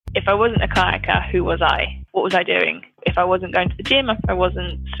If I wasn't a kayaker, who was I? What was I doing? If I wasn't going to the gym, if I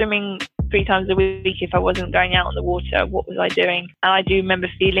wasn't swimming 3 times a week, if I wasn't going out on the water, what was I doing? And I do remember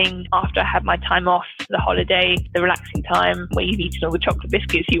feeling after I had my time off, the holiday, the relaxing time where you've eaten all the chocolate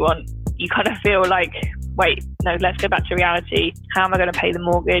biscuits you want, you kind of feel like, wait, no, let's go back to reality. How am I going to pay the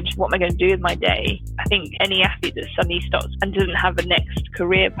mortgage? What am I going to do with my day? I think any athlete that suddenly stops and doesn't have a next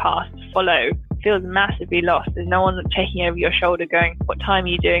career path to follow feels massively lost. There's no one checking over your shoulder going, what time are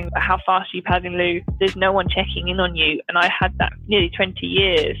you doing? How fast are you paddling, Lou? There's no one checking in on you. And I had that for nearly 20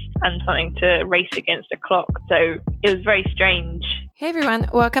 years and something to race against the clock. So it was very strange. Hey everyone,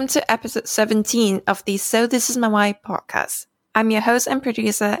 welcome to episode 17 of the So This Is My Why podcast. I'm your host and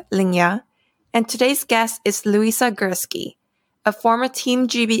producer, Lingya, and today's guest is Louisa Gursky, a former Team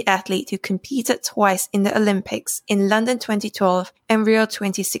GB athlete who competed twice in the Olympics in London 2012 and Rio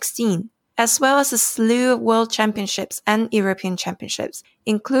 2016. As well as a slew of World Championships and European Championships,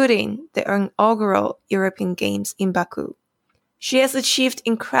 including the inaugural European Games in Baku. She has achieved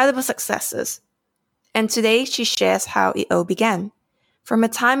incredible successes, and today she shares how it all began. From a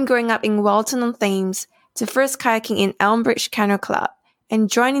time growing up in Walton-on-Thames to first kayaking in Elmbridge Canoe Club and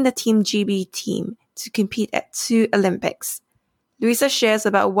joining the Team GB team to compete at 2 Olympics. Louisa shares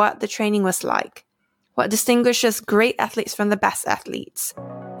about what the training was like, what distinguishes great athletes from the best athletes,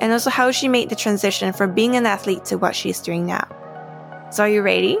 and also how she made the transition from being an athlete to what she's doing now. So are you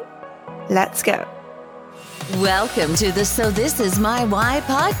ready? Let's go. Welcome to the So This Is My Why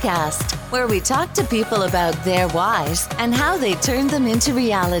podcast, where we talk to people about their whys and how they turn them into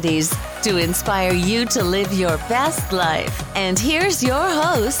realities to inspire you to live your best life. And here's your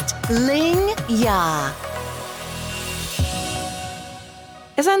host, Ling Ya.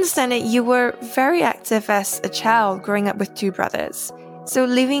 As I understand it, you were very active as a child growing up with 2 brothers. So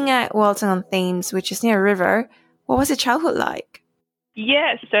living at Walton-on-Thames, which is near a river, what was your childhood like?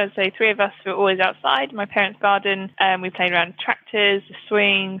 Yes, so 3 of us were always outside my parents' garden. We played around tractors,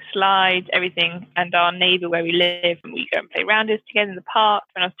 swings, slides, everything. And our neighbour where we live, we go and play rounders together in the park.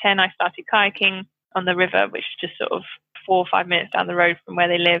 When I was 10, I started kayaking on the river, which is just sort of 4 or 5 minutes down the road from where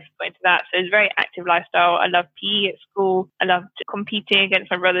they live, going to that. So it's a very active lifestyle. I loved PE at school. I loved competing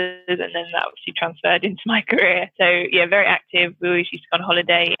against my brothers, and then that obviously transferred into my career. So yeah, very active. We always used to go on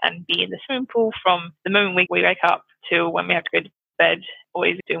holiday and be in the swimming pool from the moment we wake up till when we have to go to bed,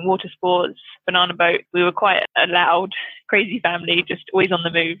 always doing water sports, banana boat. We were quite a loud, crazy family, just always on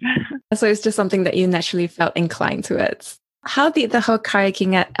the move. So it's just something that you naturally felt inclined towards. How did the whole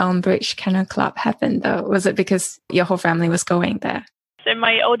kayaking at Elmbridge Canoe Club happen, though? Was it because your whole family was going there? So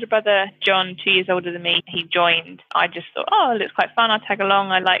my older brother, John, 2 years older than me, he joined. I just thought, it looks quite fun. I'll tag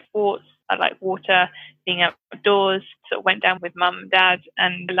along. I like sports. I like water, being outdoors. So I went down with mum and dad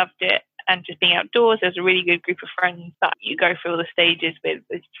and loved it. And just being outdoors, there's a really good group of friends that you go through all the stages with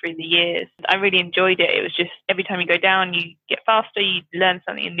through the years. I really enjoyed it. It was just every time you go down, you get faster, you learn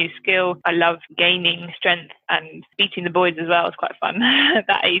something, a new skill. I love gaining strength and beating the boys as well. It's quite fun. At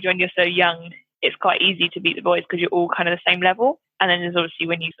that age, when you're so young, it's quite easy to beat the boys because you're all kind of the same level. And then there's obviously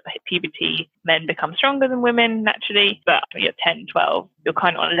when you hit puberty, men become stronger than women naturally. But when you're 10, 12, you're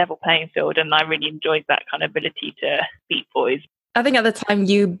kind of on a level playing field. And I really enjoyed that kind of ability to beat boys. I think at the time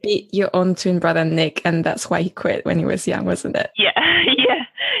you beat your own twin brother, Nick, and that's why he quit when he was young, wasn't it? Yeah.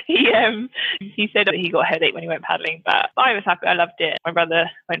 He said that he got a headache when he went paddling, but I was happy. I loved it. My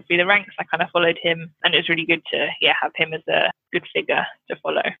brother went through the ranks. I kind of followed him, and it was really good to have him as a good figure to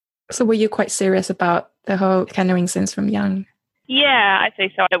follow. So were you quite serious about the whole canoeing since from young? Yeah, I'd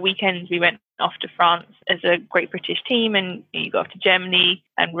say so. At weekends, we went off to France as a Great British team, and you go off to Germany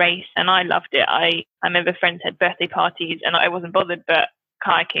and race, and I loved it. I remember friends had birthday parties, and I wasn't bothered, but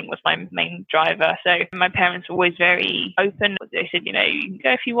kayaking was my main driver. So my parents were always very open. They said, you can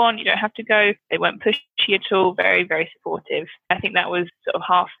go if you want, you don't have to go. They weren't pushy at all, very, very supportive. I think that was sort of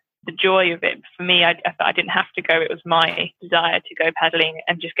half the joy of it. For me, I didn't have to go. It was my desire to go paddling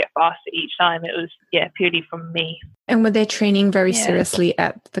and just get faster each time. It was, purely from me. And were they training very seriously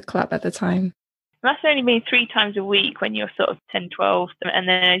at the club at the time? That's only been 3 times a week when you're sort of 10, 12. And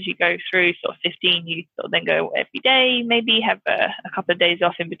then as you go through sort of 15, you sort of then go every day, maybe have a couple of days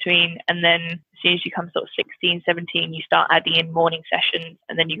off in between. And then as soon as you come sort of 16, 17, you start adding in morning sessions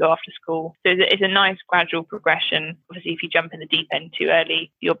and then you go after school. So it's a nice gradual progression. Obviously, if you jump in the deep end too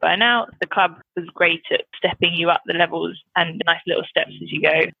early, you'll burn out. The club was great at stepping you up the levels and nice little steps as you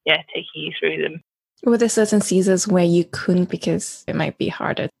go, taking you through them. Were there certain seasons where you couldn't because it might be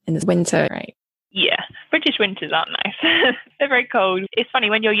harder in the winter, right? Yeah, British winters aren't nice. They're very cold. It's funny,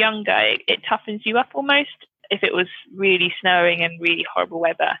 when you're younger, it toughens you up almost. If it was really snowing and really horrible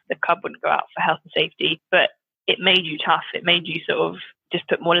weather, the club wouldn't go out for health and safety. But it made you tough. It made you sort of just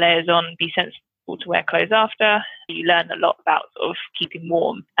put more layers on, be sensible to wear clothes after. You learn a lot about sort of keeping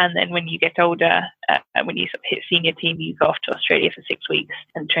warm. And then when you get older, when you sort of hit senior team, you go off to Australia for 6 weeks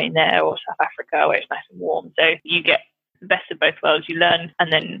and train there, or South Africa where it's nice and warm. So you get the best of both worlds. You learn,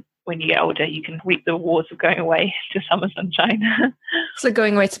 and then when you get older, you can reap the rewards of going away to summer sunshine. So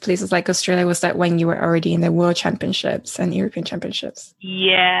going away to places like Australia, was that when you were already in the World Championships and European Championships?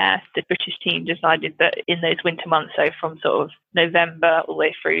 Yeah, the British team decided that in those winter months, so from sort of November all the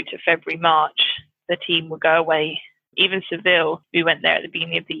way through to February, March, the team would go away. Even Seville, we went there at the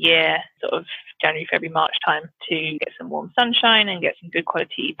beginning of the year, sort of January, February, March time, to get some warm sunshine and get some good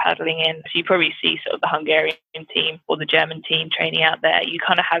quality paddling in. So you probably see sort of the Hungarian team or the German team training out there. You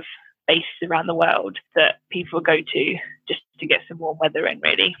kind of have bases around the world that people go to just to get some warm weather in,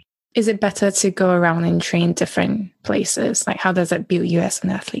 really. Is it better to go around and train different places? Like, how does it build you as an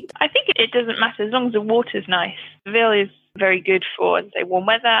athlete? I think it doesn't matter as long as the water's nice. Seville is very good for, as I say, warm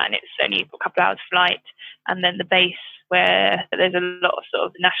weather, and it's only a couple hours flight. And then the base where there's a lot of sort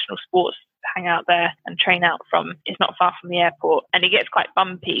of national sports to hang out there and train out from is not far from the airport. And it gets quite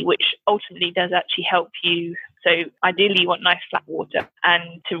bumpy, which ultimately does actually help you. So ideally you want nice flat water,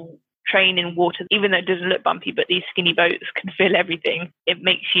 and to train in water, even though it doesn't look bumpy, but these skinny boats can fill everything. It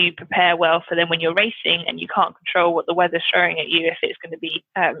makes you prepare well for them when you're racing, and you can't control what the weather's throwing at you, if it's going to be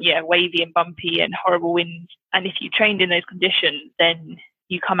wavy and bumpy and horrible winds. And if you trained in those conditions, then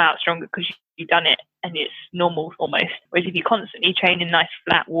you come out stronger because you've done it and it's normal almost. Whereas if you constantly train in nice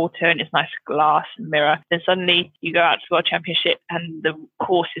flat water and it's nice glass and mirror, then suddenly you go out to the World Championship and the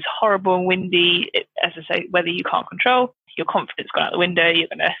course is horrible and windy. As I say, weather you can't control. Your confidence gone out the window, you're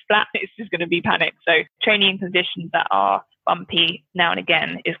going to splat, it's just going to be panic. So training in conditions that are bumpy now and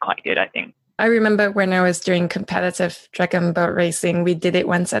again is quite good, I think. I remember when I was doing competitive dragon boat racing, we did it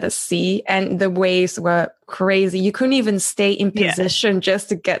once at a sea and the waves were crazy. You couldn't even stay in position just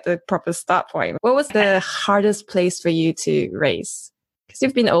to get the proper start point. What was the hardest place for you to race? Because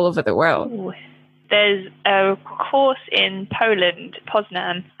you've been all over the world. Ooh. There's a course in Poland,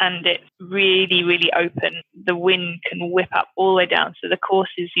 Poznan, and it's really, really open. The wind can whip up all the way down. So the course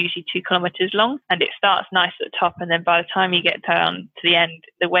is usually 2 kilometers long, and it starts nice at the top. And then by the time you get down to the end,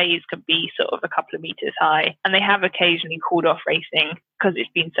 the waves could be sort of a couple of meters high. And they have occasionally called off racing because it's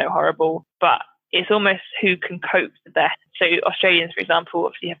been so horrible. But it's almost who can cope the best. So Australians, for example,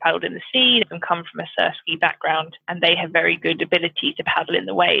 obviously have paddled in the sea. They can come from a surf ski background and they have very good ability to paddle in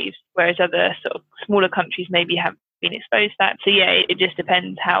the waves, whereas other sort of smaller countries maybe haven't been exposed to that. So yeah, it just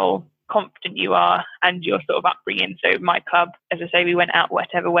depends how confident you are and your sort of upbringing. So my club, as I say, we went out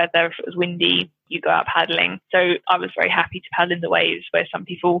whatever weather. If it was windy, you go out paddling. So I was very happy to paddle in the waves, where some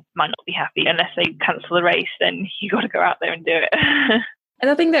people might not be happy. Unless they cancel the race, then you got to go out there and do it. And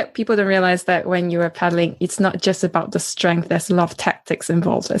I think that people don't realize that when you are paddling, it's not just about the strength. There's a lot of tactics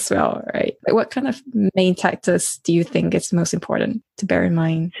involved as well, right? Like, what kind of main tactics do you think is most important to bear in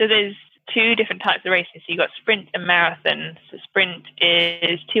mind? So there's 2 different types of racing. So you've got sprint and marathon. So sprint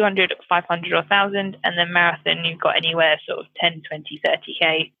is 200, 500 or 1,000. And then marathon, you've got anywhere sort of 10, 20,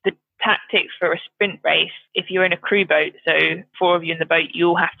 30K. The tactics for a sprint race, if you're in a crew boat, so 4 of you in the boat,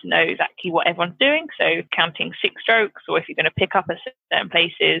 you'll have to know exactly what everyone's doing. So counting 6 strokes, or if you're going to pick up at certain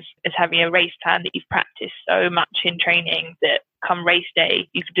places, is having a race plan that you've practiced so much in training that come race day,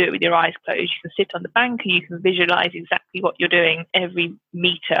 you can do it with your eyes closed. You can sit on the bank and you can visualize exactly what you're doing every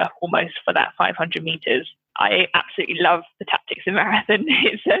meter almost for that 500 meters. I absolutely love the tactics of marathon.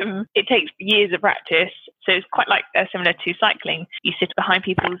 It takes years of practice. So it's quite like similar to cycling. You sit behind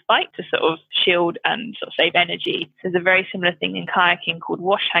people's bike to sort of shield and sort of save energy. There's a very similar thing in kayaking called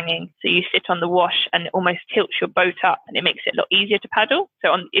wash hanging. So you sit on the wash and it almost tilts your boat up and it makes it a lot easier to paddle.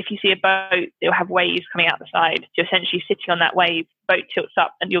 So if you see a boat, they'll have waves coming out the side. So essentially sitting on that wave, boat tilts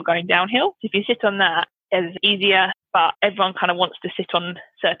up and you're going downhill. So if you sit on that, it's easier, but everyone kind of wants to sit on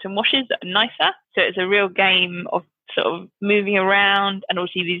certain washes that are nicer. So it's a real game of sort of moving around, and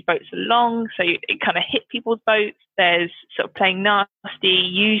also these boats are long, so it kind of hit people's boats. There's sort of playing nasty.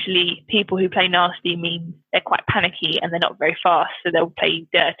 Usually people who play nasty mean they're quite panicky and they're not very fast, so they'll play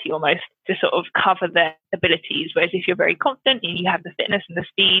dirty almost to sort of cover their abilities. Whereas if you're very confident and you have the fitness and the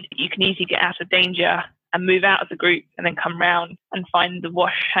speed, you can easily get out of danger and move out of the group and then come round and find the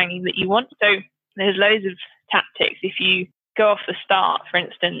wash hanging that you want. So there's loads of tactics. If you go off the start, for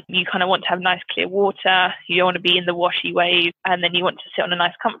instance, you kind of want to have nice clear water. You don't want to be in the washy wave, and then you want to sit on a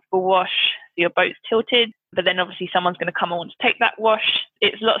nice comfortable wash. So your boat's tilted, but then obviously someone's going to come and want to take that wash.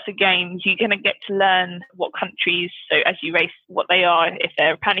 It's lots of games. You're going to get to learn what countries, so as you race, what they are. If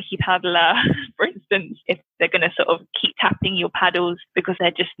they're a panicky paddler, for instance, instance, if they're going to sort of keep tapping your paddles because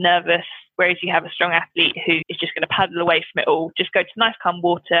they're just nervous, whereas you have a strong athlete who is just going to paddle away from it all, just go to nice calm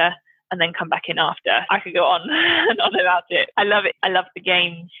water and then come back in after. I could go on and on about it. I love it. I love the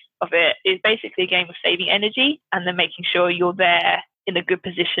games of it. It's basically a game of saving energy and then making sure you're there in a good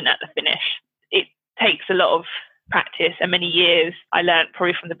position at the finish. It takes a lot of practice and many years. I learned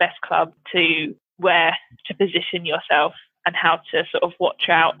probably from the best club to where to position yourself and how to sort of watch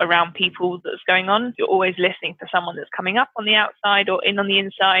out around people that's going on. You're always listening for someone that's coming up on the outside or in on the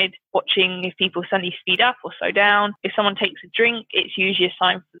inside, watching if people suddenly speed up or slow down. If someone takes a drink, it's usually a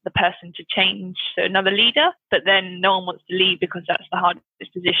sign for the person to change to another leader, but then no one wants to leave because that's the hardest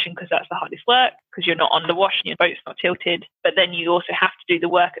position, because that's the hardest work, because you're not on the wash and your boat's not tilted. But then you also have to do the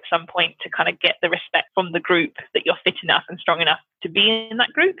work at some point to kind of get the respect from the group that you're fit enough and strong enough to be in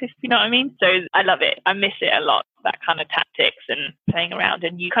that group, if you know what I mean. So I love it. I miss it a lot, that kind of tactics and playing around,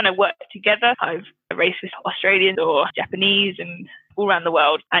 and you kind of work together. I've raced with Australians or Japanese and all around the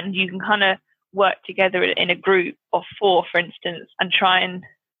world, and you can kind of work together in a group of 4, for instance, and try and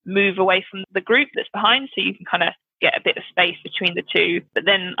move away from the group that's behind, so you can kind of get a bit of space between the two. But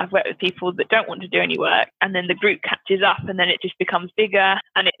then I've worked with people that don't want to do any work, and then the group catches up and then it just becomes bigger,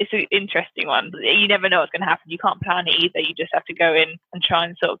 and it's an interesting one. You never know what's going to happen. You can't plan it either. You just have to go in and try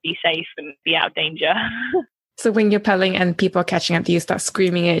and sort of be safe and be out of danger. So when you're paddling and people are catching up, do you start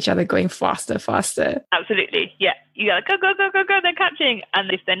screaming at each other, going faster, faster? Absolutely, yeah. You gotta go, go, go, go, go, they're catching.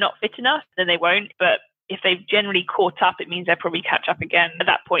 And if they're not fit enough, then they won't. But if they've generally caught up, it means they'll probably catch up again. At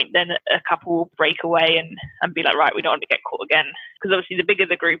that point, then a couple will break away and be like, right, we don't want to get caught again. Because obviously the bigger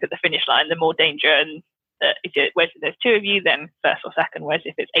the group at the finish line, the more danger. And whereas if there's 2 of you, then first or second. Whereas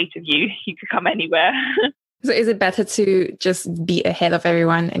if it's 8 of you, you could come anywhere. So is it better to just be ahead of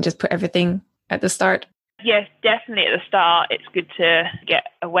everyone and just put everything at the start? Yes, definitely at the start. It's good to get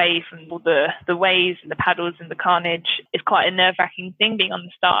away from all the waves and the paddles and the carnage. It's quite a nerve-wracking thing being on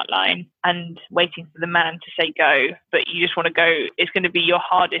the start line and waiting for the man to say go. But you just want to go. It's going to be your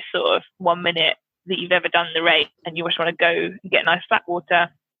hardest sort of 1 minute that you've ever done the race. And you just want to go and get nice flat water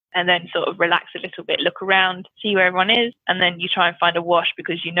and then sort of relax a little bit, look around, see where everyone is. And then you try and find a wash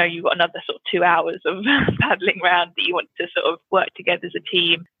because you know you've got another sort of 2 hours of paddling around that you want to sort of work together as a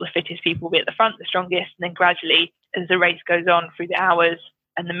team. The fittest people will be at the front, the strongest. And then gradually, as the race goes on through the hours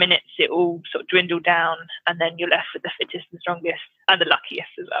and the minutes, it all sort of dwindle down. And then you're left with the fittest and strongest and the luckiest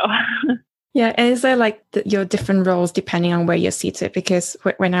as well. Yeah, and is there like your different roles depending on where you're seated? Because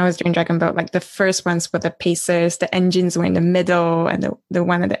when I was doing Dragon Boat, like the first ones were the pacers, the engines were in the middle, and the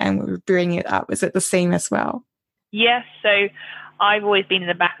one at the end were bringing it up. Is it the same as well? Yes, so I've always been in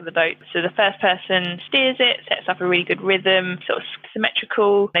the back of the boat. So the first person steers it, sets up a really good rhythm, sort of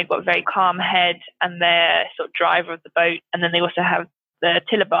symmetrical. They've got a very calm head and they're sort of driver of the boat. And then they also have the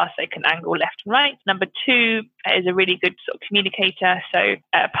tiller bar so they can angle left and right. Number 2 is a really good sort of communicator, so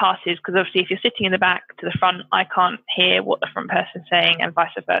passes, because obviously if you're sitting in the back to the front, I can't hear what the front person's saying and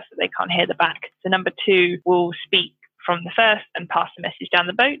vice versa, they can't hear the back. So number 2 will speak from the first and pass the message down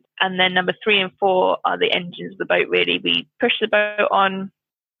the boat. And then number 3 and 4 are the engines of the boat, really. We push the boat on.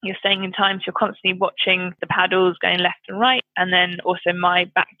 You're staying in time, so you're constantly watching the paddles going left and right. And then also my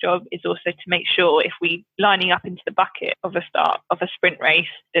back job is also to make sure if we lining up into the bucket of a start of a sprint race,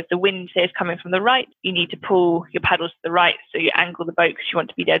 if the wind is coming from the right, you need to pull your paddles to the right. So you angle the boat because you want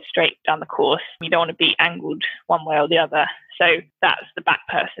to be dead straight down the course. You don't want to be angled one way or the other. So that's the back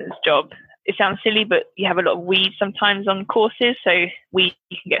person's job. It sounds silly, but you have a lot of weeds sometimes on courses. So you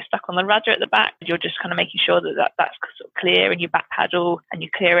can get stuck on the rudder at the back. You're just kind of making sure that's sort of clear, and you back paddle and you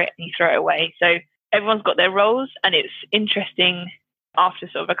clear it and you throw it away. So everyone's got their roles, and it's interesting. After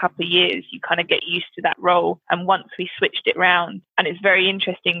sort of a couple of years, you kind of get used to that role. And once we switched it round, and it's very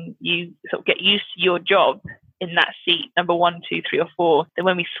interesting, you sort of get used to your job in that seat, number 1, 2, 3 or 4. Then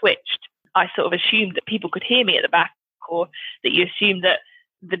when we switched, I sort of assumed that people could hear me at the back, or that you assume that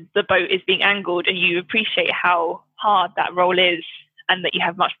the boat is being angled, and you appreciate how hard that role is, and that you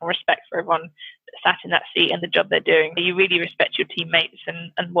have much more respect for everyone that sat in that seat and the job they're doing. You really respect your teammates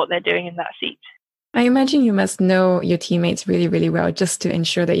and what they're doing in that seat. I imagine you must know your teammates really, really well just to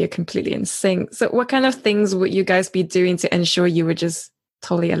ensure that you're completely in sync. So what kind of things would you guys be doing to ensure you were just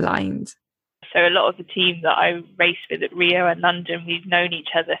totally aligned? So a lot of the team that I raced with at Rio and London, we've known each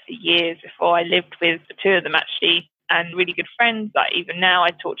other for years before. I lived with the 2 of them actually, and really good friends. Like even now,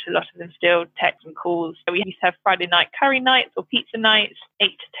 I talk to a lot of them still, texts and calls. We used to have Friday night curry nights or pizza nights, 8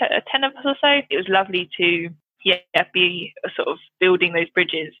 to 10 of us or so. It was lovely to be sort of building those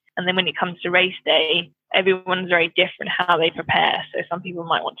bridges. And then when it comes to race day, everyone's very different how they prepare. So some people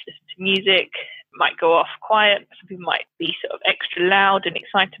might want to listen to music. might go off quiet. Some people might be sort of extra loud and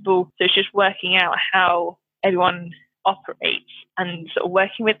excitable. So it's just working out how everyone operates and sort of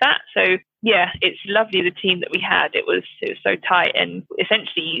working with that. So yeah, it's lovely, the team that we had. It was so tight, and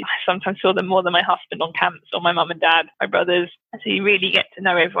essentially I sometimes saw them more than my husband on camps, or my mum and dad, my brothers. So you really get to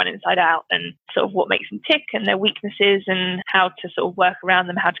know everyone inside out and sort of what makes them tick and their weaknesses and how to sort of work around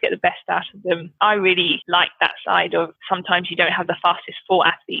them, how to get the best out of them. I really like that side of sometimes you don't have the fastest 4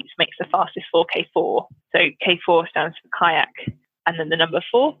 athletes, makes the fastest 4 K4. So K4 stands for kayak and then the number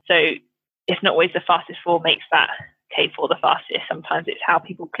 4. So it's not always the fastest 4 makes that K4 the fastest. Sometimes it's how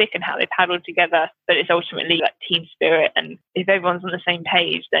people click and how they paddle together, but it's ultimately that team spirit. And if everyone's on the same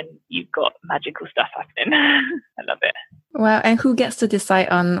page, then you've got magical stuff happening. I love it. Wow. And who gets to decide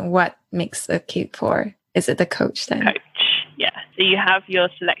on what makes a K4? Is it the coach then? Coach, yeah. So you have your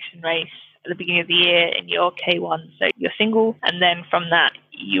selection race at the beginning of the year in your K1, so your single, and then from that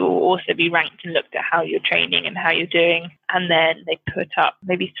you'll also be ranked and looked at how you're training and how you're doing, and then they put up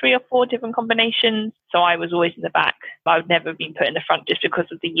maybe 3 or 4 different combinations. So I was always in the back. I would never have been put in the front just because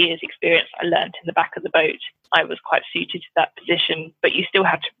of the years experience I learned in the back of the boat. I was quite suited to that position, but you still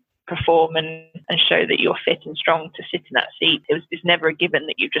have to perform and show that you're fit and strong to sit in that seat. It's never a given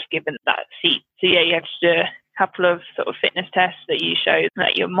that you're just given that seat. So yeah, you have to do a couple of sort of fitness tests that you show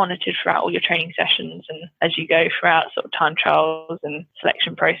that you're monitored throughout all your training sessions and as you go throughout sort of time trials and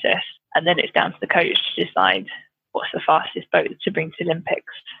selection process. And then it's down to the coach to decide what's the fastest boat to bring to the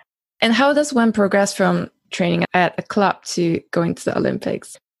Olympics. And how does one progress from training at a club to going to the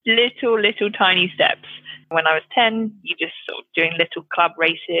Olympics? Little tiny steps. When I was 10, you just sort of doing little club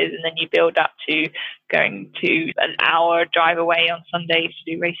races, and then you build up to going to an hour drive away on Sundays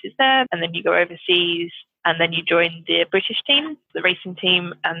to do races there. And then you go overseas, and then you join the British team, the racing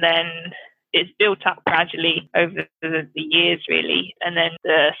team, and then it's built up gradually over the years, really. And then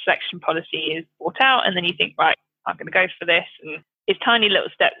the selection policy is brought out, and then you think, right, I'm going to go for this. And it's tiny little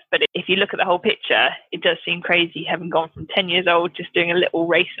steps, but if you look at the whole picture, it does seem crazy having gone from 10 years old, just doing a little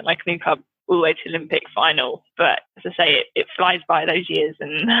race at my canoe club, all the way to Olympic final. But as I say, it flies by those years,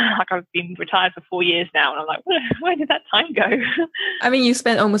 and like I've been retired for 4 years now, and I'm like, where did that time go? I mean, you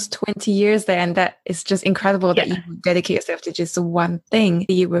spent almost 20 years there, and that is just incredible that you dedicate yourself to just one thing.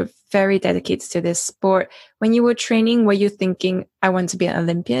 You were very dedicated to this sport. When you were training, were you thinking, I want to be an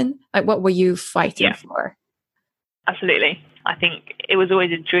Olympian? Like, what were you fighting for? Absolutely. I think it was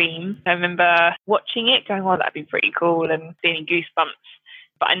always a dream. I remember watching it going, oh, that'd be pretty cool, and feeling goosebumps.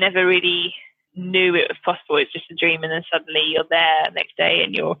 But I never really knew it was possible. It's just a dream. And then suddenly you're there next day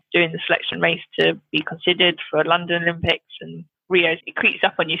and you're doing the selection race to be considered for London Olympics, and Rio. It creeps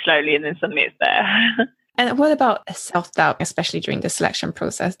up on you slowly, and then suddenly it's there. And what about self-doubt, especially during the selection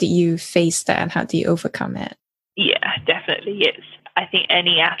process? Did you face that, and how do you overcome it? Yeah, definitely. I think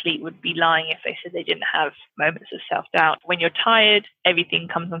any athlete would be lying if they said they didn't have moments of self-doubt. When you're tired, everything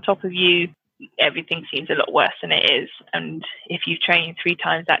comes on top of you. Everything seems a lot worse than it is. And if you train 3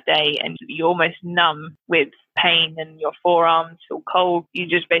 times that day and you're almost numb with pain and your forearms feel cold, you're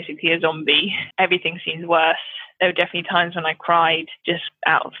just basically a zombie. Everything seems worse. There were definitely times when I cried just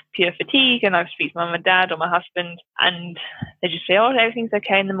out of pure fatigue, and I would speak to mum and dad or my husband, and they just say, oh, everything's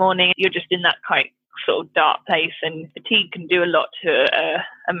okay in the morning. You're just in that quite sort of dark place, and fatigue can do a lot to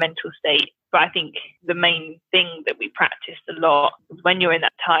a mental state. But I think the main thing that we practiced a lot was when you're in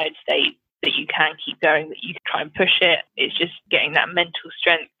that tired state, that you can keep going, that you can try and push it. It's just getting that mental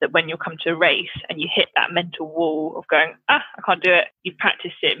strength that when you come to a race and you hit that mental wall of going, I can't do it. You've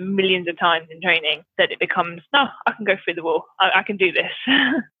practiced it millions of times in training, that it becomes, no, I can go through the wall. I can do this.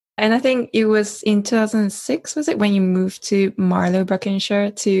 And I think it was in 2006, was it, when you moved to Marlow, Buckinghamshire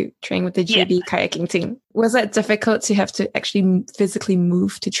to train with the GB kayaking team? Was that difficult to have to actually physically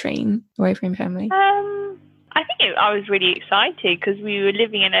move to train away from family? I think I was really excited because we were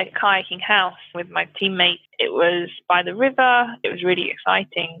living in a kayaking house with my teammates. It was by the river. It was really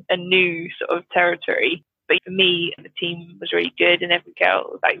exciting, a new sort of territory. But for me, the team was really good, and every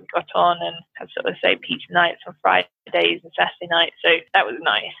girl that we got on and had sort of say pizza nights on Fridays and Saturday nights. So that was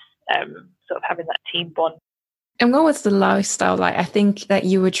nice, sort of having that team bond. And what was the lifestyle like? I think that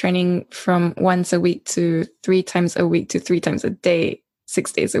you were training from once a week to 3 times a week to 3 times a day,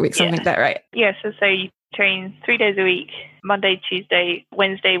 6 days a week, something like that, right? Yeah, so you train 3 days a week, Monday, Tuesday,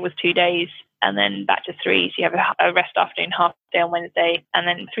 Wednesday was 2 days, and then back to 3. So you have a rest afternoon, half day on Wednesday, and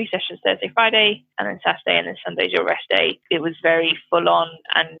then 3 sessions Thursday, Friday, and then Saturday, and then Sunday's your rest day. It was very full on,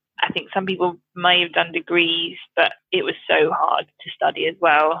 and I think some people may have done degrees, but it was so hard to study as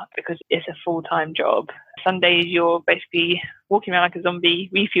well because it's a full-time job. Sundays, you're basically walking around like a zombie,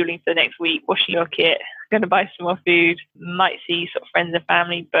 refueling for the next week, washing your kit, going to buy some more food, might see sort of friends and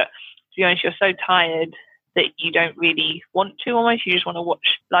family, but be honest, you're so tired that you don't really want to almost. You just want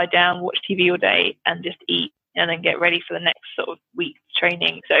to lie down, watch TV all day and just eat and then get ready for the next sort of week's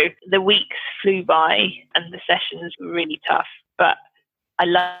training. So the weeks flew by and the sessions were really tough, but I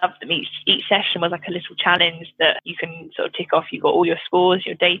loved them. Each session was like a little challenge that you can sort of tick off. You got all your scores,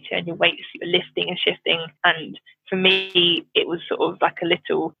 your data and your weights, your lifting and shifting. And for me, it was sort of like a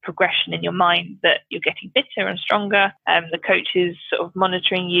little progression in your mind that you're getting fitter and stronger. The coach is sort of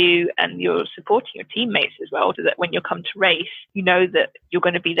monitoring you and you're supporting your teammates as well, so that when you come to race, you know that you're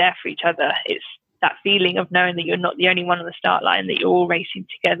going to be there for each other. It's that feeling of knowing that you're not the only one on the start line, that you're all racing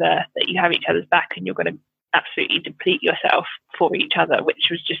together, that you have each other's back and you're going to absolutely deplete yourself for each other, which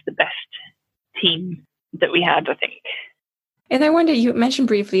was just the best team that we had, I think. And I wonder, you mentioned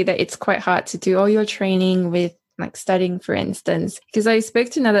briefly that it's quite hard to do all your training with like studying, for instance, because I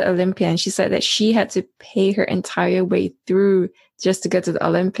spoke to another Olympian. She said that she had to pay her entire way through just to go to the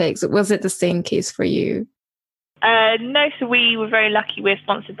Olympics. Was it the same case for you? No, so we were very lucky. We're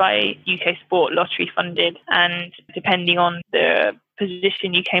sponsored by UK Sport, lottery funded, and depending on the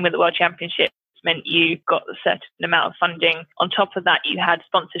position you came at the World Championships meant you got a certain amount of funding. On top of that, you had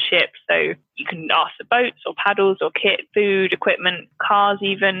sponsorship, so you can ask for boats or paddles or kit, food, equipment, cars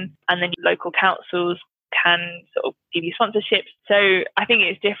even, and then local councils can sort of give you sponsorships. So I think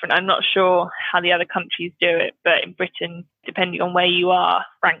it's different. I'm not sure how the other countries do it, but in Britain, depending on where you are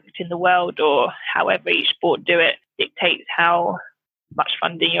ranked in the world or however each sport do it, dictates how much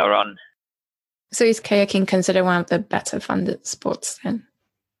funding you're on. So is kayaking considered one of the better funded sports then?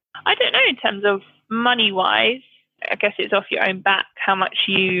 I don't know in terms of money-wise. I guess it's off your own back how much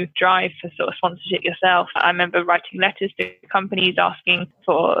you drive for sort of sponsorship yourself. I remember writing letters to companies asking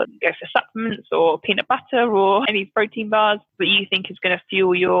for supplements or peanut butter or any protein bars that you think is going to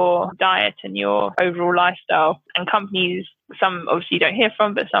fuel your diet and your overall lifestyle. And companies, some obviously you don't hear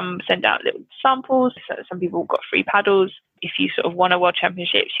from, but some send out little samples. So some people got free paddles. If you sort of won a World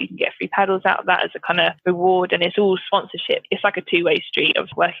Championships, you can get free paddles out of that as a kind of reward. And it's all sponsorship. It's like a two-way street of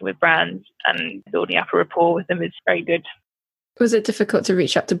working with brands and building up a rapport with them is very good. Was it difficult to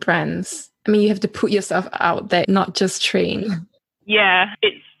reach out to brands? I mean, you have to put yourself out there, not just train. Yeah,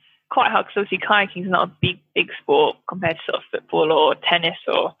 it's quite hard because obviously kayaking is not a big sport compared to sort of football or tennis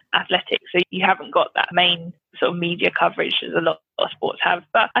or athletics. So you haven't got that main sort of media coverage as a lot of sports have.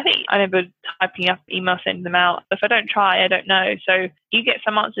 But I think I remember typing up emails, sending them out. If I don't try, I don't know. So you get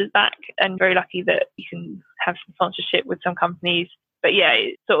some answers back and very lucky that you can have some sponsorship with some companies. But yeah,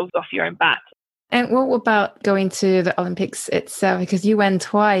 it's sort of off your own bat. And what about going to the Olympics itself? Because you went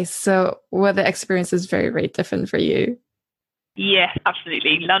twice. So were the experiences very, very different for you? Yes,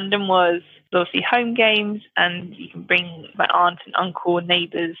 absolutely. London was obviously home games and you can bring my aunt and uncle and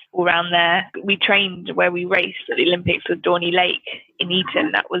neighbours all around there. We trained where we raced at the Olympics with Dorney Lake in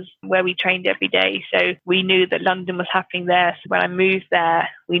Eton. That was where we trained every day. So we knew that London was happening there. So when I moved there,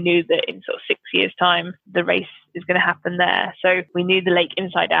 we knew that in sort of 6 years' time, the race is going to happen there. So we knew the lake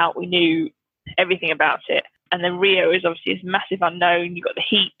inside out. We knew everything about it. And then Rio is obviously this massive unknown. You've got the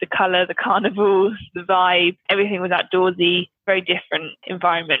heat, the colour, the carnival, the vibe. Everything was outdoorsy, very different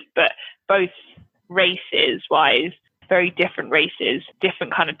environment. But both races-wise, very different races,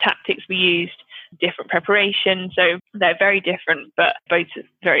 different kind of tactics we used, different preparation. So they're very different, but both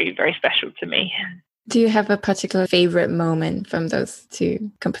very, very special to me. Do you have a particular favourite moment from those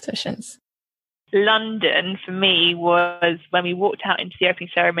two competitions? London, for me, was when we walked out into the opening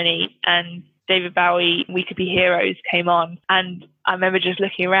ceremony and David Bowie, We Could Be Heroes came on. And I remember just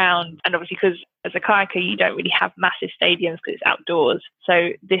looking around, and obviously because as a kayaker, you don't really have massive stadiums because it's outdoors.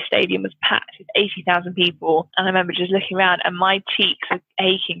 So this stadium was packed with 80,000 people. And I remember just looking around and my cheeks were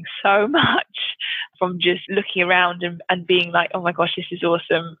aching so much from just looking around and being like, oh my gosh, this is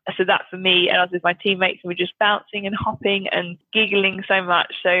awesome. So that for me, and I was with my teammates and we're just bouncing and hopping and giggling so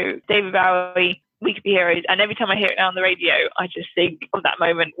much. So David Bowie, We Could Be Heroes. And every time I hear it now on the radio, I just think of that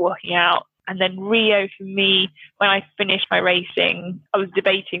moment walking out. And then Rio, for me, when I finished my racing, I was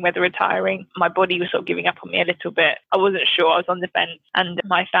debating whether retiring. My body was sort of giving up on me a little bit. I wasn't sure. I was on the fence and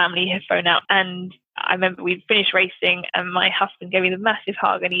my family had phoned out. And I remember we'd finished racing and my husband gave me the massive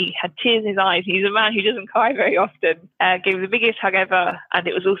hug and he had tears in his eyes. He's a man who doesn't cry very often. Gave me the biggest hug ever and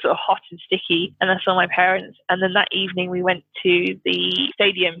it was also hot and sticky. And I saw my parents. And then that evening we went to the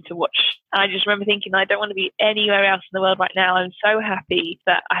stadium to watch. And I just remember thinking, I don't want to be anywhere else in the world right now. I'm so happy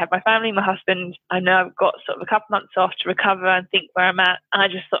that I have my family, my husband. I know I've got sort of a couple months off to recover and think where I'm at. And I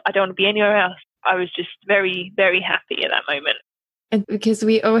just thought, I don't want to be anywhere else. I was just very, very happy at that moment. And because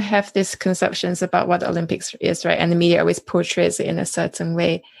we all have these conceptions about what the Olympics is, right? And the media always portrays it in a certain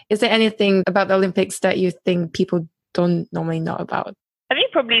way. Is there anything about the Olympics that you think people don't normally know about? I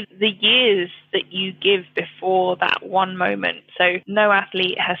think probably the years that you give before that one moment. So no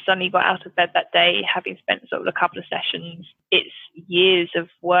athlete has suddenly got out of bed that day having spent sort of a couple of sessions. It's years of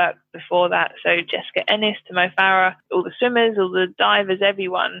work before that. So Jessica Ennis, Mo Farah, all the swimmers, all the divers,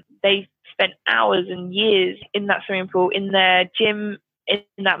 everyone, they spent hours and years in that swimming pool, in their gym, in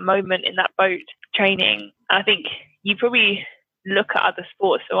that moment, in that boat training. I think you probably look at other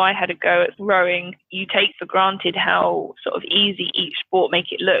sports. So I had a go at rowing. You take for granted how sort of easy each sport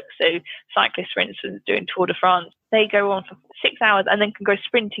make it look. So cyclists, for instance, doing Tour de France, they go on for 6 hours and then can go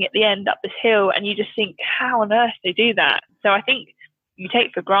sprinting at the end up this hill. And you just think, how on earth they do that? So I think you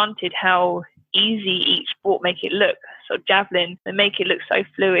take for granted how easy each sport make it look. So javelin, they make it look so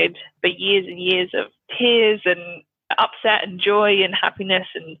fluid, but years and years of tears and upset and joy and happiness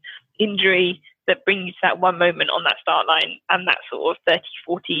and injury that bring you to that one moment on that start line and that sort of 30,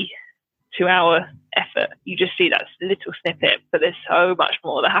 40, 2-hour effort. You just see that little snippet, but there's so much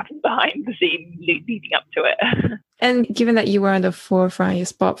more that happens behind the scene leading up to it. And given that you were on the forefront of your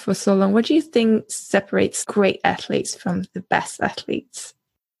sport for so long, what do you think separates great athletes from the best athletes?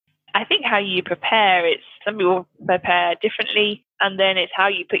 I think how you prepare, it's some people prepare differently, and then it's how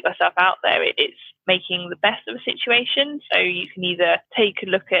you put yourself out there. It's making the best of a situation. So you can either take a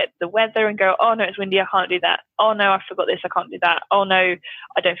look at the weather and go, oh no, it's windy, I can't do that. Oh no, I forgot this, I can't do that. Oh no,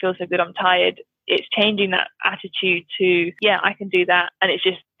 I don't feel so good, I'm tired. It's changing that attitude to, yeah, I can do that. And it's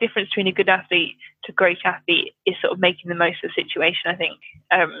just difference between a good athlete to great athlete is sort of making the most of the situation, I think.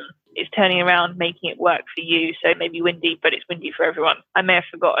 It's turning around, making it work for you. So maybe windy, but it's windy for everyone. I may have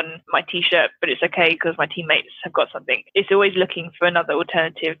forgotten my t-shirt, but it's okay because my teammates have got something. It's always looking for another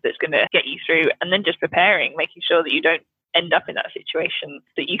alternative that's going to get you through, and then just preparing, making sure that you don't end up in that situation,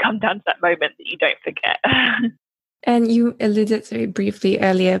 that you come down to that moment that you don't forget. And you alluded to it briefly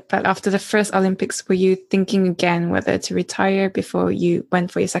earlier, but after the first Olympics, were you thinking again whether to retire before you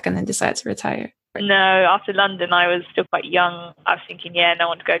went for your second and decided to retire? No, after London, I was still quite young. I was thinking, yeah, no, I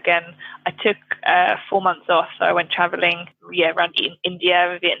want to go again. I took 4 months off, so I went traveling, around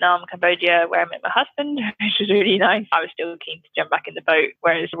India, Vietnam, Cambodia, where I met my husband, which was really nice. I was still keen to jump back in the boat,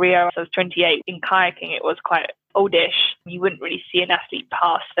 whereas Rio, I was 28. In kayaking, it was quite oldish. You wouldn't really see an athlete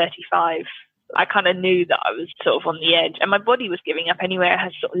past 35. I kind of knew that I was sort of on the edge, and my body was giving up anyway. I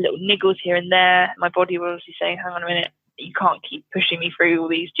had sort of little niggles here and there. My body was obviously saying, hang on a minute, you can't keep pushing me through all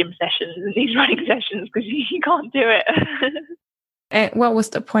these gym sessions and these running sessions because you can't do it. And what was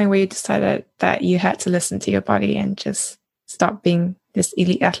the point where you decided that you had to listen to your body and just stop being this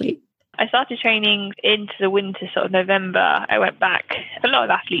elite athlete? I started training into the winter, sort of November. I went back. A lot of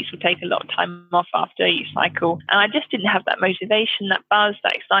athletes would take a lot of time off after each cycle. And I just didn't have that motivation, that buzz,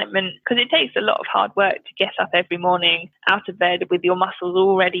 that excitement, because it takes a lot of hard work to get up every morning out of bed with your muscles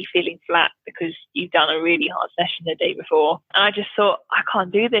already feeling flat because you've done a really hard session the day before. And I just thought, I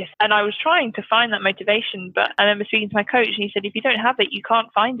can't do this. And I was trying to find that motivation, but I remember speaking to my coach and he said, if you don't have it, you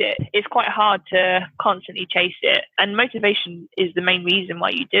can't find it. It's quite hard to constantly chase it. And motivation is the main reason why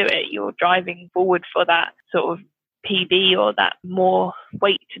you do it. You're driving forward for that sort of PB or that more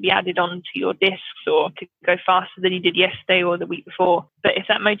weight to be added on to your discs or to go faster than you did yesterday or the week before. But if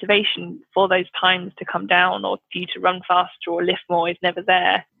that motivation for those times to come down or for you to run faster or lift more is never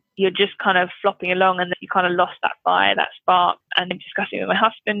there, you're just kind of flopping along, and then you kind of lost that fire, that spark. And discussing with my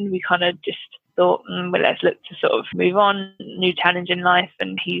husband, we kind of just thought, well, let's look to sort of move on, new challenge in life.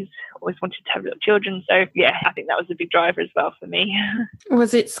 And he's always wanted to have little children. So yeah, I think that was a big driver as well for me.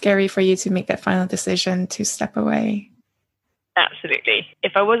 Was it scary for you to make that final decision to step away? Absolutely.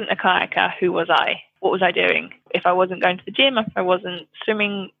 If I wasn't a kayaker, who was I? What was I doing? If I wasn't going to the gym, if I wasn't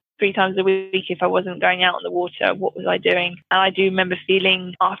swimming 3 times a week, if I wasn't going out on the water, what was I doing? And I do remember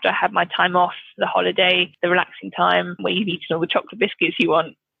feeling after I had my time off, the holiday, the relaxing time where you've eaten all the chocolate biscuits you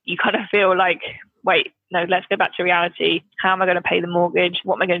want, you kind of feel like, wait, no, let's go back to reality. How am I going to pay the mortgage?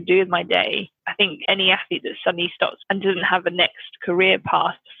 What am I going to do with my day? I think any athlete that suddenly stops and doesn't have a next career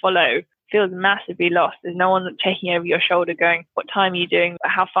path to follow feels massively lost. There's no one checking over your shoulder going, what time are you doing?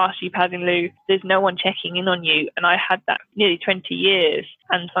 How fast are you paddling, Lou? There's no one checking in on you. And I had that nearly 20 years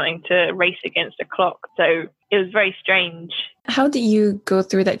and something to race against the clock. So it was very strange. How did you go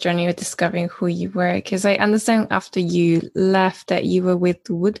through that journey of discovering who you were? Because I understand after you left that you were with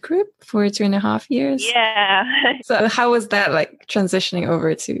the Wood Group for 2.5 years. Yeah. So how was that like transitioning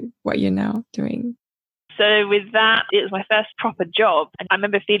over to what you're now doing? So with that, it was my first proper job. And I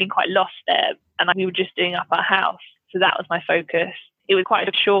remember feeling quite lost there. And we were just doing up our house. So that was my focus. it was quite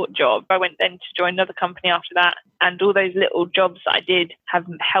a short job. I went then to join another company after that. And all those little jobs that I did have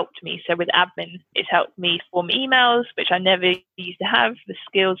helped me. So with admin, it's helped me form emails, which I never used to have, the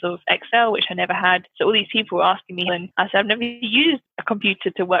skills of Excel, which I never had. So all these people were asking me, and I said, I've never used a computer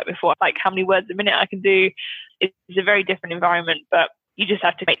to work before. Like how many words a minute I can do. It's a very different environment, but you just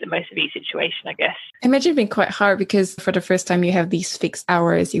have to make the most of each situation, I guess. I imagine it being quite hard because for the first time you have these fixed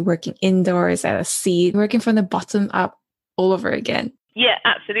hours, you're working indoors at a seat, working from the bottom up all over again. Yeah,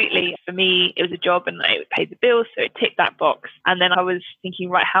 absolutely. For me, it was a job and it paid the bills, so it ticked that box. And then I was thinking,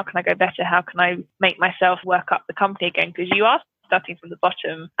 right, how can I go better? How can I make myself work up the company again? Because you are starting from the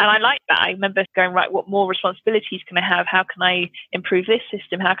bottom. And I like that. I remember going, right, what more responsibilities can I have? How can I improve this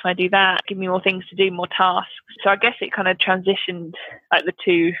system? How can I do that? Give me more things to do, more tasks. So I guess it kind of transitioned like the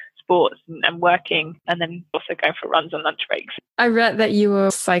two, sports and working, and then also going for runs on lunch breaks. I read that you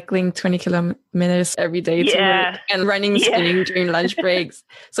were cycling 20 kilometers every day to work and running, spinning during lunch breaks.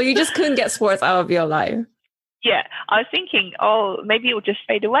 So you just couldn't get sports out of your life. Yeah, I was thinking, oh, maybe it will just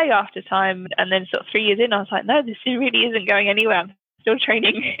fade away after time. And then sort of 3 years in, I was like, no, this really isn't going anywhere. I'm still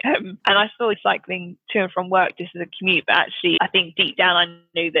training. And I saw cycling to and from work just as a commute. But actually, I think deep down, I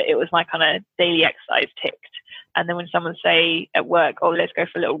knew that it was my kind of daily exercise ticked. And then when someone say at work, oh, let's go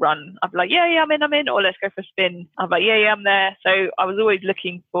for a little run, I'd be like, yeah, I'm in. Or let's go for a spin. I'm like, yeah, I'm there. So I was always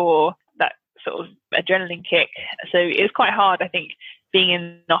looking for that sort of adrenaline kick. So it was quite hard, I think, being in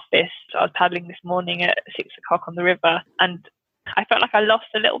an office. So I was paddling this morning at 6 o'clock on the river, and I felt like I lost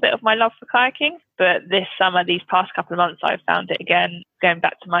a little bit of my love for kayaking. But this summer, these past couple of months, I've found it again, going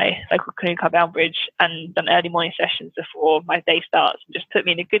back to my local canoe club, Elmbridge, and done early morning sessions before my day starts, and just put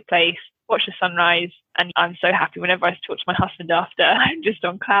me in a good place, watch the sunrise. And I'm so happy whenever I talk to my husband after, I'm just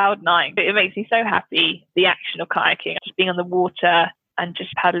on cloud nine. It makes me so happy, the action of kayaking, just being on the water and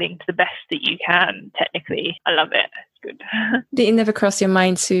just paddling to the best that you can technically. I love it. It's good. Did it never cross your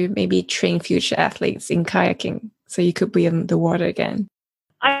mind to maybe train future athletes in kayaking so you could be in the water again?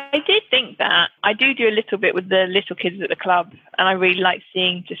 I did think that. I do a little bit with the little kids at the club, and I really like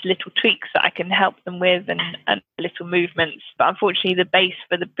seeing just little tweaks that I can help them with and little movements. But unfortunately, the base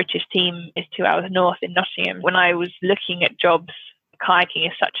for the British team is 2 hours north in Nottingham. When I was looking at jobs, kayaking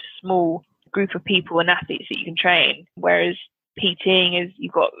is such a small group of people and athletes that you can train, whereas PTing is,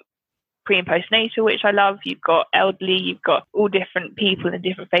 you've got pre and postnatal, which I love. You've got elderly, you've got all different people in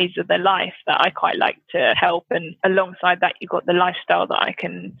different phases of their life that I quite like to help. And alongside that, you've got the lifestyle that I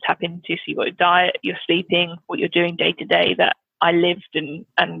can tap into. So you've got your diet, your sleeping, what you're doing day to day that I lived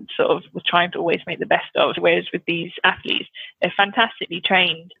and sort of was trying to always make the best of. Whereas with these athletes, they're fantastically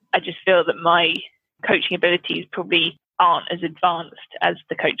trained. I just feel that my coaching abilities probably aren't as advanced as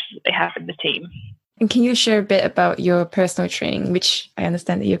the coaches that they have in the team. And can you share a bit about your personal training, which I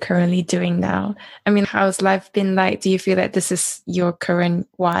understand that you're currently doing now? I mean, how's life been like? Do you feel that this is your current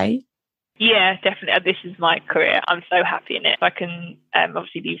why? Yeah, definitely. This is my career. I'm so happy in it. I can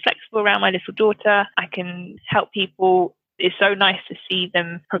obviously be flexible around my little daughter. I can help people. It's so nice to see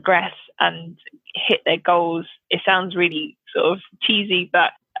them progress and hit their goals. It sounds really sort of cheesy,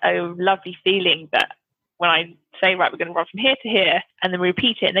 but a lovely feeling that when I say, right, we're going to run from here to here, and then we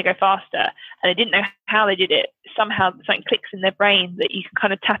repeat it and they go faster, and they didn't know how they did it. Somehow something clicks in their brain that you can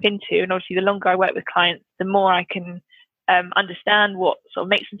kind of tap into. And obviously the longer I work with clients, the more I can understand what sort of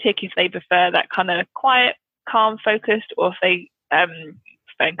makes them tick, if they prefer that kind of quiet, calm, focused, or if they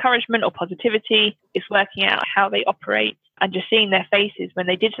prefer encouragement or positivity. It's working out how they operate and just seeing their faces when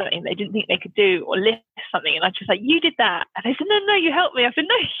they did something they didn't think they could do, or lift something. And I just like, you did that. And they said, no, you helped me. I said,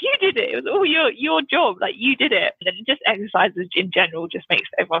 no, you did it. It was all your job. Like, you did it. And then just exercises in general just makes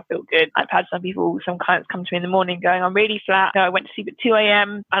everyone feel good. I've had some clients come to me in the morning going, I'm really flat. I went to sleep at 2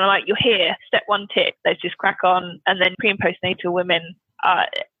 a.m. And I'm like, you're here. Step one tick. Let's just crack on. And then pre and postnatal women,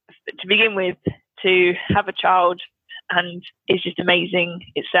 to begin with, to have a child, and it's just amazing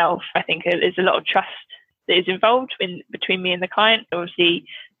itself. I think there's a lot of trust that is involved between me and the client. Obviously,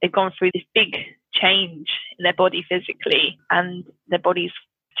 they've gone through this big change in their body physically, and their bodies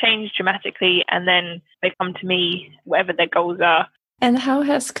changed dramatically, and then they come to me, whatever their goals are. And how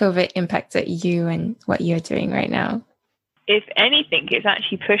has COVID impacted you and what you're doing right now? If anything, it's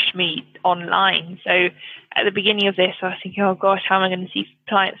actually pushed me online. So at the beginning of this, I was thinking, oh gosh, how am I going to see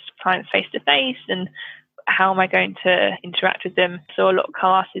clients face to face, and how am I going to interact with them? Saw a lot of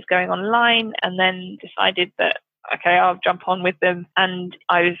classes going online, and then decided that, okay, I'll jump on with them. And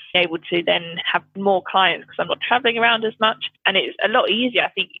I was able to then have more clients because I'm not traveling around as much. And it's a lot easier. I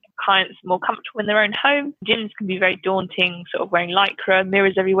think clients are more comfortable in their own home. Gyms can be very daunting, sort of wearing Lycra,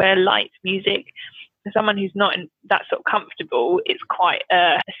 mirrors everywhere, lights, music. For someone who's not in that sort of comfortable, it's quite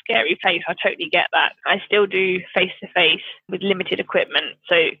a scary place. I totally get that. I still do face-to-face with limited equipment,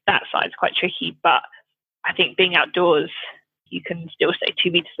 so that side's quite tricky. But I think being outdoors, you can still stay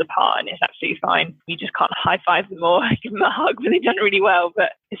 2 meters apart and it's absolutely fine. You just can't high-five them or give them a hug, but they've done really well.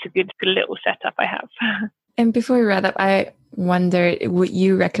 But it's a good little setup I have. And before we wrap up, I wonder, would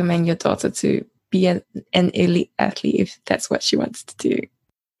you recommend your daughter to be an elite athlete if that's what she wants to do?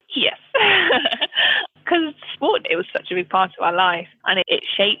 Yes. Because sport, it was such a big part of our life, and it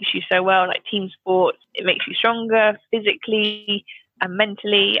shapes you so well. Like team sports, it makes you stronger physically and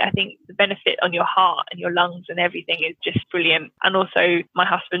mentally. I think the benefit on your heart and your lungs and everything is just brilliant. And also my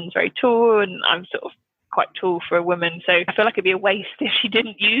husband's very tall and I'm sort of quite tall for a woman, so I feel like it'd be a waste if she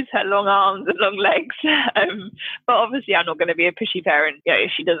didn't use her long arms and long legs. But obviously I'm not going to be a pushy parent.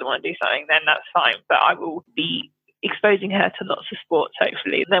 If she doesn't want to do something, then that's fine, but I will be exposing her to lots of sports,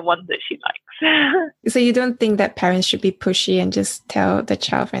 hopefully, and then ones that she likes. So you don't think that parents should be pushy and just tell the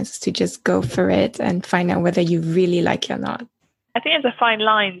child, for instance, to just go for it and find out whether you really like it or not? I think there's a fine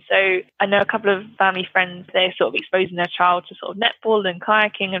line. So I know a couple of family friends, they're sort of exposing their child to sort of netball and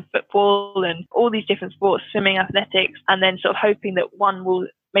kayaking and football and all these different sports, swimming, athletics, and then sort of hoping that one will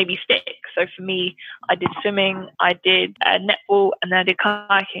maybe stick. So for me, I did swimming, I did netball, and then I did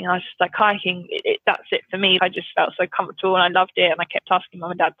kayaking. I was just like, kayaking, that's it for me. I just felt so comfortable and I loved it, and I kept asking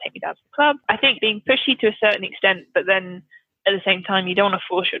mum and dad to take me down to the club. I think being pushy to a certain extent, but then at the same time, you don't want to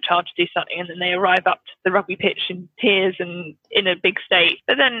force your child to do something and then they arrive up to the rugby pitch in tears and in a big state.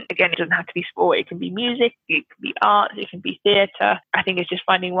 But then again, it doesn't have to be sport. It can be music, it can be art, it can be theatre. I think it's just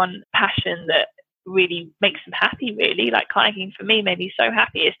finding one passion that really makes them happy, really. Like kayaking for me made me so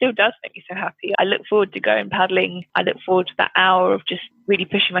happy. It still does make me so happy. I look forward to going paddling. I look forward to that hour of just really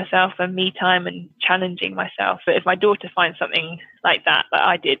pushing myself and me time and challenging myself. But if my daughter finds something like that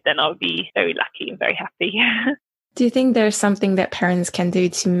I did, then I'll be very lucky and very happy. Do you think there's something that parents can do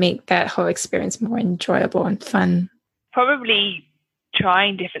to make that whole experience more enjoyable and fun? Probably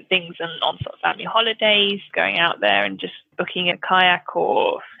trying different things on sort of family holidays, going out there and just booking a kayak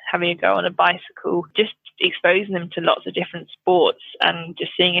or having a go on a bicycle, just exposing them to lots of different sports and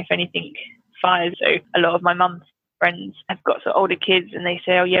just seeing if anything fires. So a lot of my mum's friends have got sort of older kids and they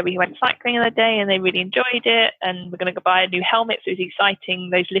say, oh yeah, we went cycling the other day and they really enjoyed it and we're going to go buy a new helmet. So it's exciting,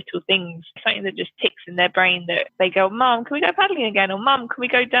 those little things, something that just ticks in their brain that they go, Mum, can we go paddling again? Or Mum, can we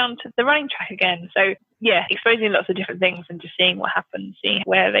go down to the running track again? So yeah, exposing lots of different things and just seeing what happens, seeing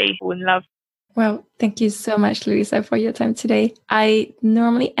where they fall in love. Well, thank you so much, Louisa, for your time today. I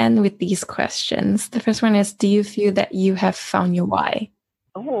normally end with these questions. The first one is, do you feel that you have found your why?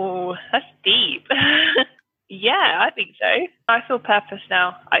 Oh, that's deep. Yeah, I think so. I feel purpose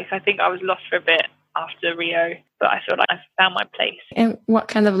now. I think I was lost for a bit after Rio, but I feel like I found my place. And what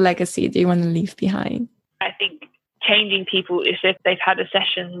kind of legacy do you want to leave behind? I think changing people is if they've had a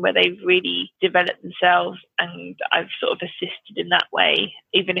session where they've really developed themselves and I've sort of assisted in that way,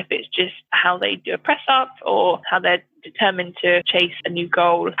 even if it's just how they do a press up or how they're determined to chase a new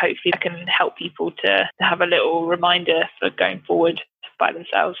goal. Hopefully I can help people to have a little reminder for going forward by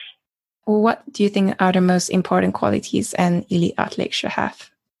themselves. What do you think are the most important qualities an elite athlete should have?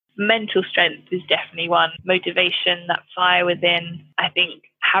 Mental strength is definitely one. Motivation, that fire within. I think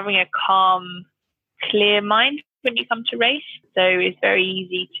having a calm, clear mind when you come to race. So it's very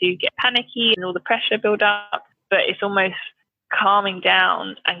easy to get panicky and all the pressure build up, but it's almost calming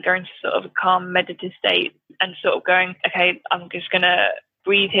down and going to sort of a calm meditative state and sort of going, okay, I'm just going to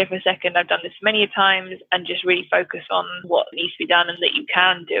breathe here for a second. I've done this many times and just really focus on what needs to be done and that you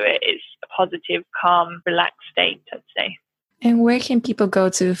can do it. It's a positive, calm, relaxed state, I'd say. And where can people go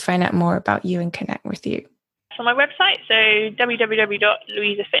to find out more about you and connect with you? On my website, so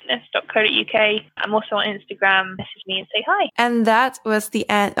www.louisafitness.co.uk. I'm also on Instagram. Message me and say hi. And that was the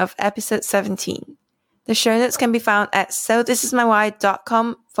end of episode 17. The show notes can be found at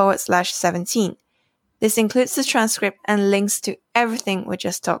sothisismywhy.com/17. This includes the transcript and links to everything we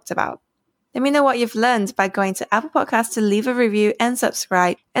just talked about. Let me know what you've learned by going to Apple Podcasts to leave a review and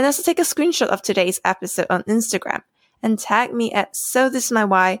subscribe, and also take a screenshot of today's episode on Instagram and tag me at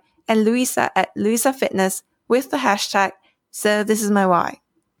sothisismywhy and Louisa at louisafitness with the hashtag sothisismywhy.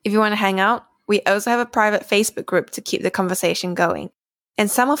 If you want to hang out, we also have a private Facebook group to keep the conversation going. And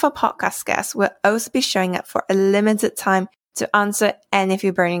some of our podcast guests will also be showing up for a limited time to answer any of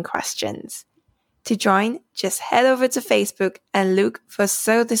your burning questions. To join, just head over to Facebook and look for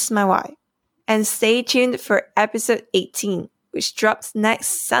So This Is My Why. And stay tuned for episode 18, which drops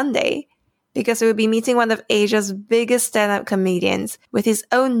next Sunday, because we'll be meeting one of Asia's biggest stand-up comedians with his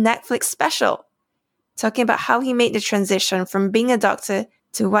own Netflix special, talking about how he made the transition from being a doctor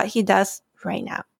to what he does right now.